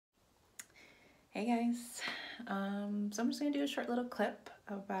Hey guys, so I'm just going to do a short little clip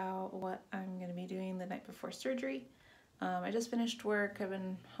about what I'm going to be doing the night before surgery. I just finished work. I've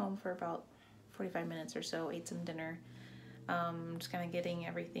been home for about 45 minutes or so, ate some dinner. Just kind of getting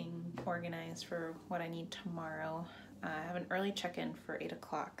everything organized for what I need tomorrow. I have an early check-in for 8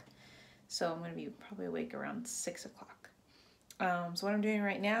 o'clock, so I'm going to be probably awake around 6 o'clock. So what I'm doing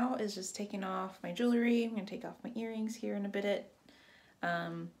right now is just taking off my jewelry. I'm going to take off my earrings here in a bit.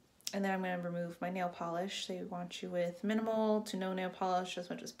 And then I'm going to remove my nail polish. They want you with minimal to no nail polish as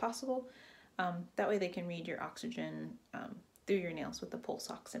much as possible. That way they can read your oxygen through your nails with the pulse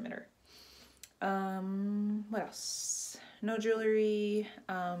oximeter. What else? No jewelry,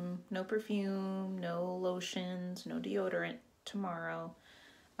 no perfume, no lotions, no deodorant tomorrow.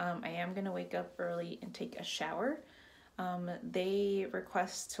 I am going to wake up early and take a shower. They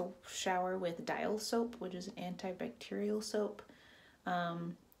request to shower with dial soap, which is an antibacterial soap.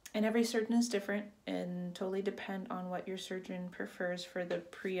 And every surgeon is different and totally depend on what your surgeon prefers for the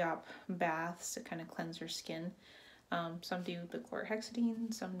pre-op baths to kind of cleanse your skin. Some do the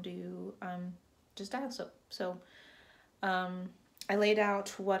chlorhexidine, some do just dial soap. So I laid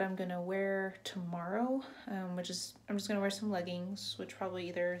out what I'm gonna wear tomorrow, which is I'm just gonna wear some leggings, which probably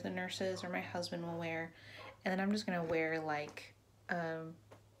either the nurses or my husband will wear, and then I'm just gonna wear like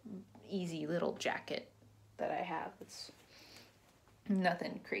easy little jacket that I have. It's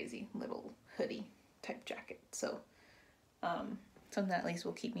nothing crazy, little hoodie type jacket. So something that at least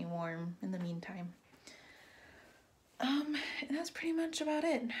will keep me warm in the meantime. And that's pretty much about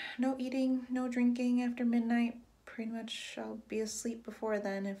it. No eating, no drinking after midnight. Pretty much I'll be asleep before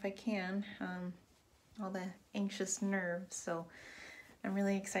then if I can. All the anxious nerves. So I'm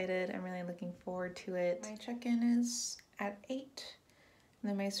really excited. I'm really looking forward to it. My check-in is at 8. And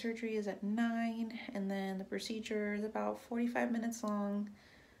then my surgery is at 9, and then the procedure is about 45 minutes long,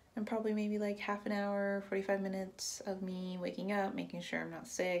 and probably maybe like half an hour, 45 minutes of me waking up, making sure I'm not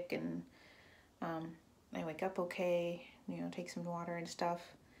sick, and I wake up okay, take some water and stuff,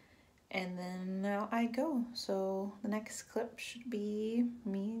 and then now I go. So the next clip should be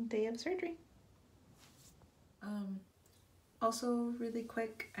me day of surgery. Also really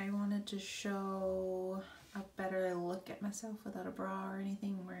quick, I wanted to show a better look at myself without a bra or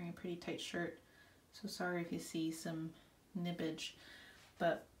anything. I'm wearing a pretty tight shirt, so sorry if you see some nibbage,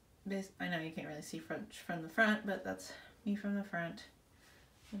 but I know you can't really see from the front, but that's me from the front,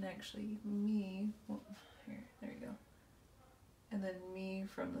 and actually me, well, here, there you go, and then me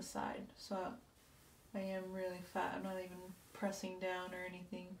from the side. So I am really fat. I'm not even pressing down or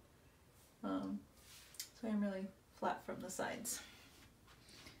anything, so I'm really flat from the sides.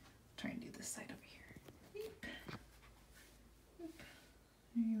 Try and do this side over here.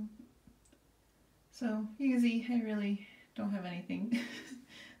 There you go. So you can see I really don't have anything.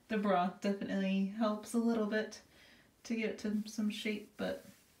 The bra definitely helps a little bit to get it to some shape, but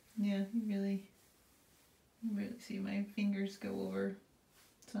yeah, you really see my fingers go over.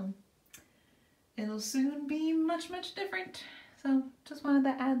 So it'll soon be much different. So just wanted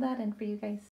to add that in for you guys.